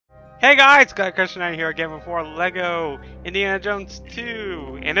Hey guys, Guy here again before Lego Indiana Jones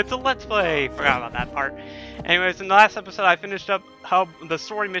 2, and it's a Let's Play. Forgot about that part. Anyways, in the last episode I finished up the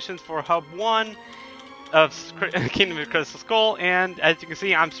story missions for Hub 1 of Kingdom of Crystal Skull, and as you can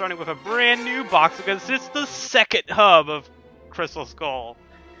see I'm starting with a brand new box because it's the second hub of Crystal Skull.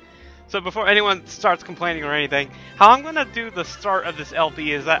 So before anyone starts complaining or anything, how I'm going to do the start of this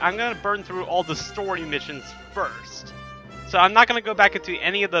LP is that I'm going to burn through all the story missions first. So I'm not going to go back into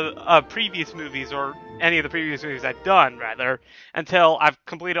any of the previous movies, or any of the previous movies I've done, rather, until I've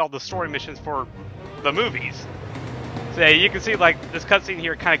completed all the story missions for the movies. So yeah, you can see, like, this cutscene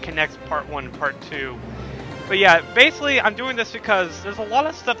here kind of connects part 1 and part 2. But yeah, basically I'm doing this because there's a lot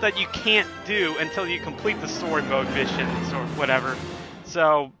of stuff that you can't do until you complete the story mode missions, or whatever.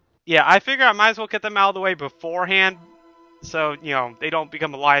 So yeah, I figure I might as well get them out of the way beforehand, so, you know, they don't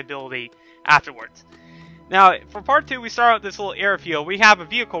become a liability afterwards. Now, for part 2, we start with this little airfield. We have a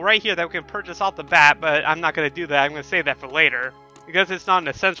vehicle right here that we can purchase off the bat, but I'm not going to do that. I'm going to save that for later, because it's not an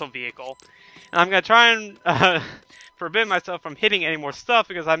essential vehicle. And I'm going to try and forbid myself from hitting any more stuff,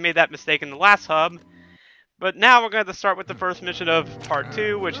 because I made that mistake in the last hub. But now we're going to start with the first mission of part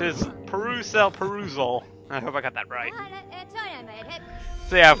 2, which is Perusal. I hope I got that right.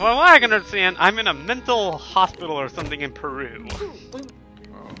 So yeah, from what I can understand, I'm in a mental hospital or something in Peru.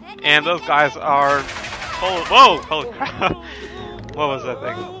 And those guys are... Whoa! Holy crap! What was that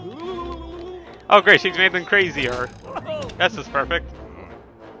thing? Oh great, she's made them crazier. This is perfect.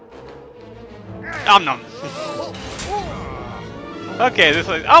 Nom nom. Okay, this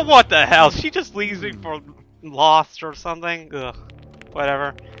is... Oh, what the hell? She just leaves me for lost or something? Ugh.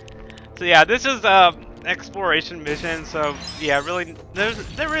 Whatever. So yeah, this is exploration mission, so yeah, really,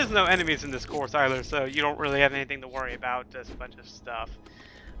 there is no enemies in this course either, so you don't really have anything to worry about, just a bunch of stuff.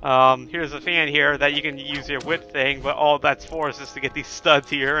 Here's a fan here that you can use your whip thing, but all that's for is just to get these studs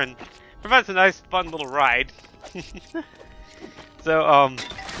here, and provides a nice, fun little ride. So,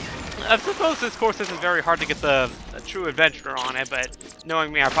 I suppose this course isn't very hard to get a true adventurer on it, but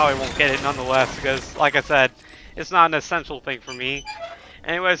knowing me, I probably won't get it nonetheless, because, like I said, it's not an essential thing for me.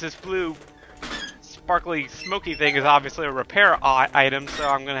 Anyways, this blue, sparkly, smoky thing is obviously a repair item, so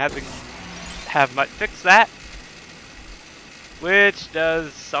I'm gonna have to have Mutt fix that. Which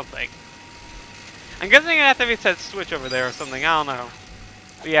does something. I'm guessing it has to be set switch over there or something, I don't know.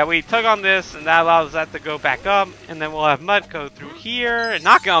 But yeah, we tug on this and that allows that to go back up, and then we'll have Mutt go through here and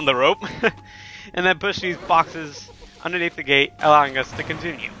knock on the rope, and then push these boxes underneath the gate, allowing us to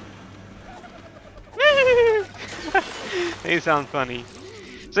continue. They sound funny.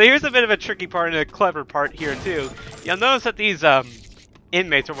 So here's a bit of a tricky part and a clever part here too. You'll notice that these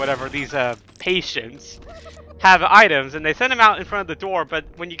inmates or whatever, these patients, have items, and they send them out in front of the door, but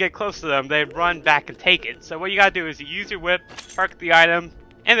when you get close to them, they run back and take it. So what you gotta do is you use your whip, park the item,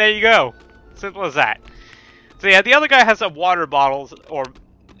 and there you go. Simple as that. So yeah, the other guy has a water bottles, or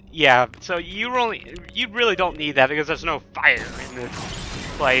yeah, so you really don't need that because there's no fire in this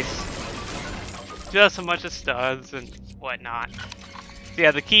place. Just a bunch of studs and whatnot. So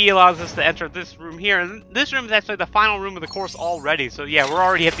yeah, the key allows us to enter this room here, and this room is actually the final room of the course already, so yeah, we're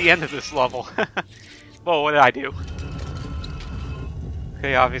already at the end of this level. Whoa, what did I do?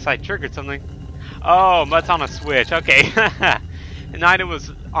 Okay, obviously I triggered something. Oh, Mutt's on a switch, okay. An item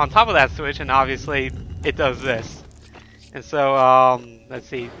was on top of that switch, and obviously it does this. And so, let's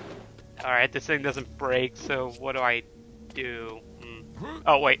see. Alright, this thing doesn't break, so what do I do?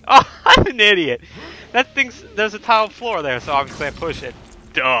 Oh, wait. Oh, I'm an idiot! That thing's... There's a tile floor there, so obviously I push it.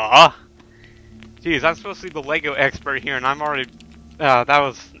 Duh! Jeez, I'm supposed to be the Lego expert here, and I'm already... that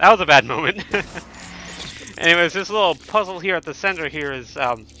was a bad moment. Anyways, this little puzzle here at the center here is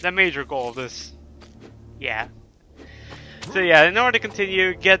the major goal of this. Yeah. So yeah, in order to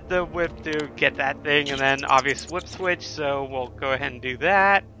continue, get the whip to get that thing, and then obvious whip switch, so we'll go ahead and do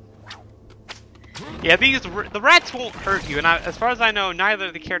that. Yeah, the rats won't hurt you, and as far as I know, neither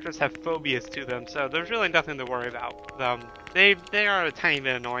of the characters have phobias to them, so there's really nothing to worry about. They are a tiny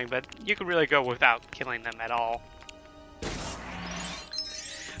bit annoying, but you can really go without killing them at all.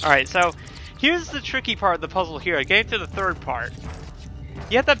 Alright, so here's the tricky part of the puzzle here, getting to the third part.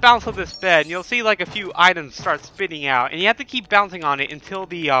 You have to bounce on this bed, and you'll see like a few items start spitting out, and you have to keep bouncing on it until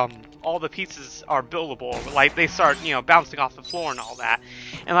the all the pieces are buildable, like they start, you know, bouncing off the floor and all that.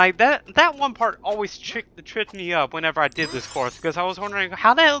 And like that one part always tripped me up whenever I did this course, because I was wondering,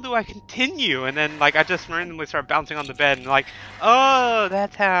 how the hell do I continue? And then like I just randomly start bouncing on the bed, and like, oh,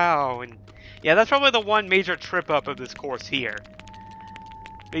 that's how. And yeah, that's probably the one major trip up of this course here.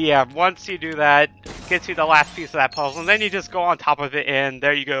 But yeah, once you do that, gets you the last piece of that puzzle, and then you just go on top of it, and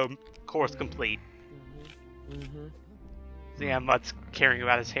there you go, course complete. So yeah, Mutt's caring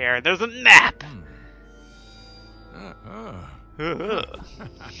about his hair. There's a map! Oh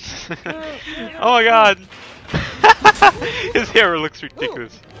my god! His hair looks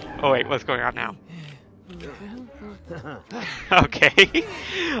ridiculous. Oh wait, what's going on now? Okay.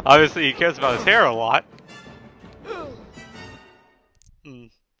 Obviously he cares about his hair a lot.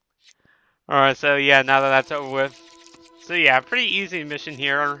 Alright, so yeah, now that that's over with. So yeah, pretty easy mission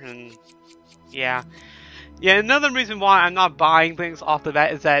here, and yeah. Yeah, another reason why I'm not buying things off the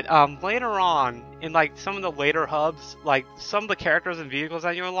bat is that later on, in like some of the later hubs, like some of the characters and vehicles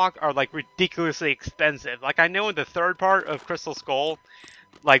that you unlock are like ridiculously expensive. Like I know in the third part of Crystal Skull,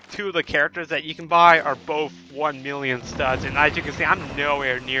 like 2 of the characters that you can buy are both 1 million studs, and as you can see, I'm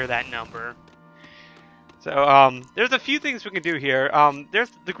nowhere near that number. So there's a few things we can do here. There's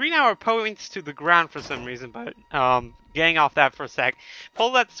the green arrow points to the ground for some reason, but getting off that for a sec,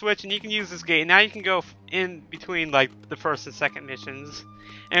 pull that switch and you can use this gate. Now you can go in between like the first and second missions.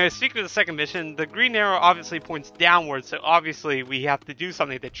 And speaking of the second mission, the green arrow obviously points downwards, so obviously we have to do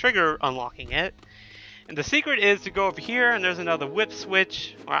something to trigger unlocking it. And the secret is to go over here, and there's another whip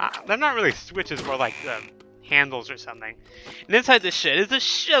switch. Well, they're not really switches, more like handles or something. And inside this shit is a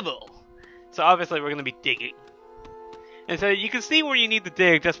shovel. So obviously we're going to be digging. And so you can see where you need to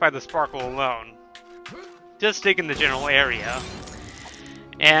dig just by the sparkle alone. Just dig in the general area.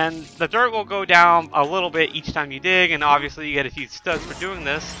 And the dirt will go down a little bit each time you dig, and obviously you get a few studs for doing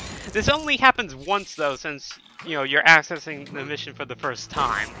this. This only happens once though, since you know you're accessing the mission for the first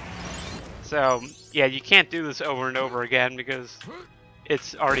time. So yeah, you can't do this over and over again because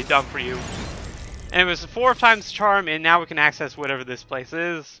it's already done for you. And it was 4 times charm, and now we can access whatever this place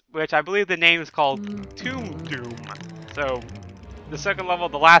is, which I believe the name is called Tomb Doom. So the second level,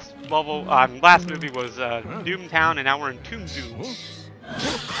 the last level, last movie was Doomtown, and now we're in Tomb Doom.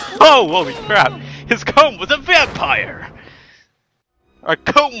 Oh, holy crap! His comb was a vampire! Or a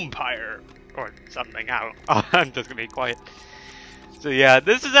comb-pyre! Or something, I don't know. I'm just gonna be quiet. So yeah,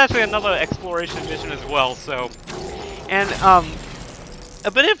 this is actually another exploration mission as well, so... And, a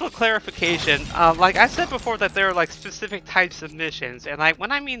bit of a clarification, like I said before that there are like specific types of missions, and like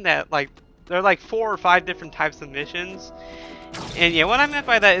when I mean that, like, there are like 4 or 5 different types of missions. And yeah, what I meant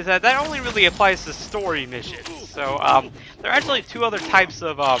by that is that that only really applies to story missions. So, there are actually 2 other types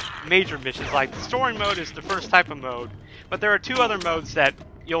of major missions. Like, the story mode is the first type of mode, but there are 2 other modes that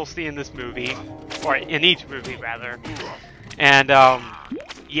you'll see in this movie, or in each movie, rather. And,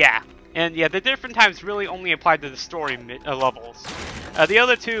 yeah. And yeah, the different types really only apply to the story levels. The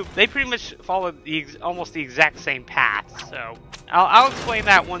other 2, they pretty much follow almost the exact same path, so I'll explain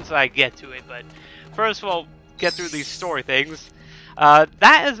that once I get to it, but first we'll get through these story things.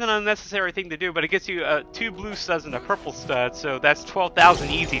 That is an unnecessary thing to do, but it gets you 2 blue studs and a purple stud, so that's 12,000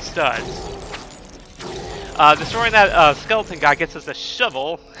 easy studs. Destroying that skeleton guy gets us a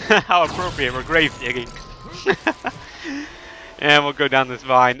shovel. How appropriate, we're grave digging. And we'll go down this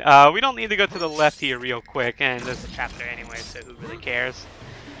vine. We don't need to go to the left here real quick, and there's a trap there anyway, so who really cares?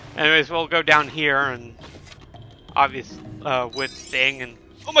 Anyways, we'll go down here, and obvious whip thing, and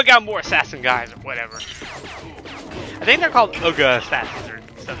oh my god, more assassin guys, or whatever. I think they're called Uga assassins or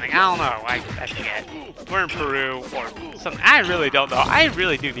something, I don't know, I forget. We're in Peru, or something, I really don't know. I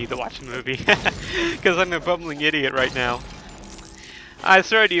really do need to watch the movie, because I'm a bumbling idiot right now. I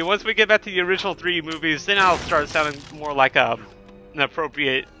swear to you, once we get back to the original 3 movies, then I'll start sounding more like an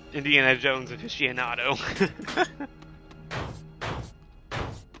appropriate Indiana Jones aficionado.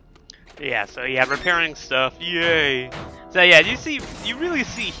 Yeah, so yeah, repairing stuff, yay! So yeah, you really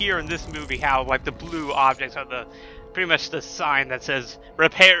see here in this movie how like the blue objects are pretty much the sign that says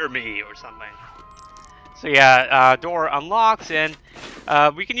 "Repair me" or something. So yeah, door unlocks, and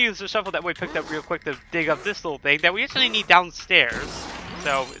we can use the shovel that we picked up real quick to dig up this little thing that we actually need downstairs.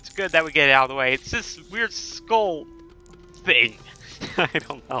 So it's good that we get it out of the way. It's this weird skull thing. I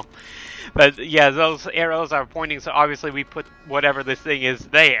don't know. But yeah, those arrows are pointing, so obviously we put whatever this thing is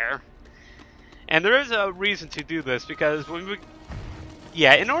there. And there is a reason to do this, because when we...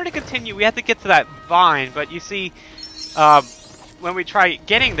 Yeah, in order to continue, we have to get to that vine, but you see, when we try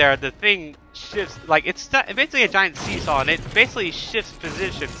getting there, the thing shifts, like, it's basically a giant seesaw, and it basically shifts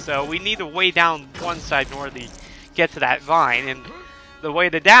position, so we need to way down one side in order to get to that vine, and the way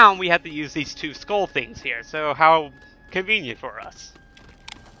to down, we have to use these 2 skull things here, so how convenient for us.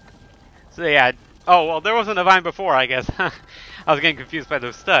 So yeah, oh, well, there wasn't a vine before, I guess. I was getting confused by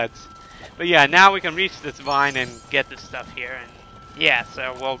those studs. But yeah, now we can reach this vine and get this stuff here, and yeah,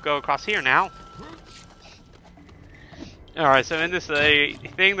 so we'll go across here now. Alright, so in this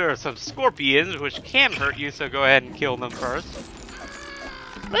thing, there are some scorpions, which can hurt you, so go ahead and kill them first.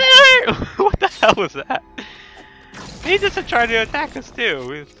 What the hell was that? He just tried to attack us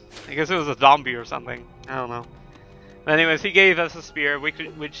too. I guess it was a zombie or something. I don't know. But anyways, he gave us a spear, which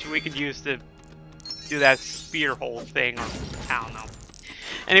we could use to do that spear hole thing, or I don't know.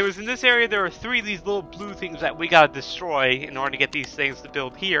 Anyways, in this area there are 3 of these little blue things that we gotta destroy in order to get these things to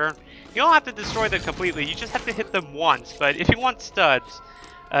build here. You don't have to destroy them completely, you just have to hit them once, but if you want studs,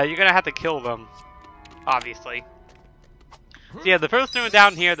 you're gonna have to kill them, obviously. So yeah, the first one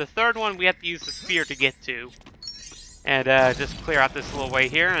down here, the third one we have to use the spear to get to. And just clear out this little way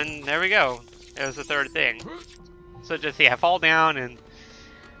here, and there we go. There's the third thing. So just, yeah, fall down, and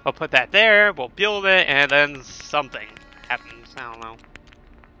we'll put that there, we'll build it, and then something happens, I don't know.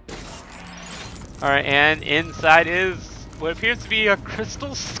 Alright, and inside is what appears to be a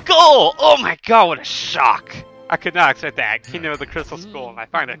crystal skull! Oh my god, what a shock! I could not expect that. Kingdom of the Crystal Skull, and I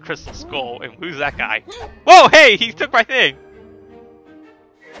find a crystal skull, and who's that guy? Whoa, hey, he took my thing!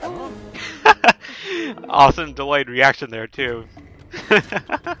 Awesome delayed reaction there, too.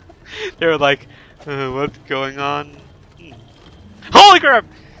 They were like, what's going on? Holy crap!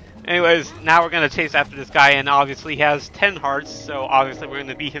 Anyways, now we're going to chase after this guy, and obviously he has 10 hearts, so obviously we're going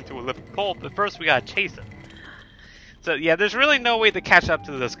to beat him to a living pulp, but first we got to chase him. So yeah, there's really no way to catch up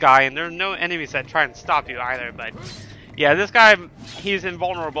to this guy, and there are no enemies that try and stop you either, but yeah, this guy, he's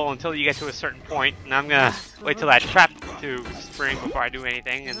invulnerable until you get to a certain point, and I'm going to wait till that trap to spring before I do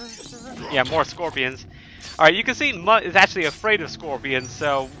anything, and yeah, more scorpions. Alright, you can see Mutt is actually afraid of scorpions,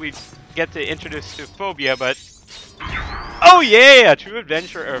 so we get to introduce to phobia, but oh yeah! True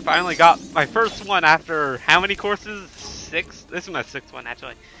Adventurer finally got my first one after how many courses? 6? This is my 6th one,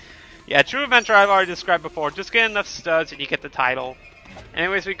 actually. Yeah, True Adventurer I've already described before. Just get enough studs and you get the title.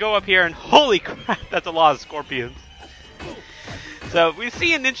 Anyways, we go up here and holy crap, that's a lot of scorpions. So we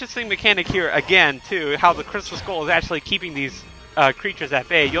see an interesting mechanic here again, too, how the Crystal Skull is actually keeping these creatures at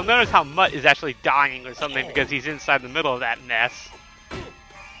bay. You'll notice how Mutt is actually dying or something because he's inside the middle of that mess.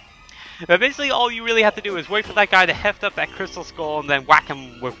 But basically all you really have to do is wait for that guy to heft up that crystal skull and then whack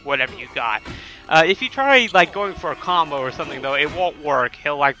him with whatever you got. If you try like going for a combo or something though, it won't work.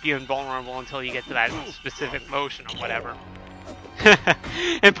 He'll like be invulnerable until you get to that specific motion or whatever.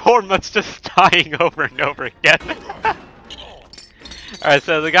 And poor Mutt's just dying over and over again. Alright,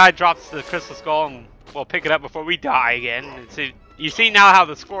 so the guy drops the crystal skull and we'll pick it up before we die again. And so you see now how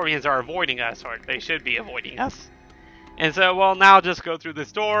the scorpions are avoiding us, or they should be avoiding us. And so we'll now just go through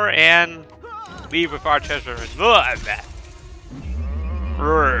this door and leave with our treasure and love that.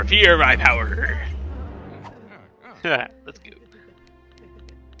 Fear my power. Let's go.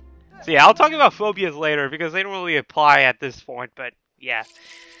 So yeah, I'll talk about phobias later because they don't really apply at this point, but yeah.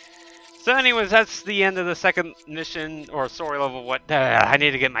 So anyways, that's the end of the second mission or story level. What I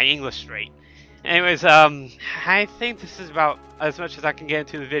need to get my English straight. Anyways, I think this is about as much as I can get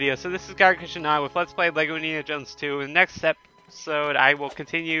into the video. So this is Gary Christian I with Let's Play LEGO Indiana Jones 2. In the next episode, I will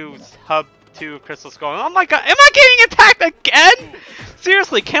continue Hub 2 Crystal Skull. Oh my god, am I getting attacked again?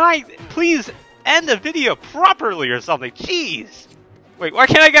 Seriously, can I please end the video properly or something? Jeez. Wait, where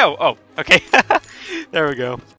can I go? Oh, okay. There we go.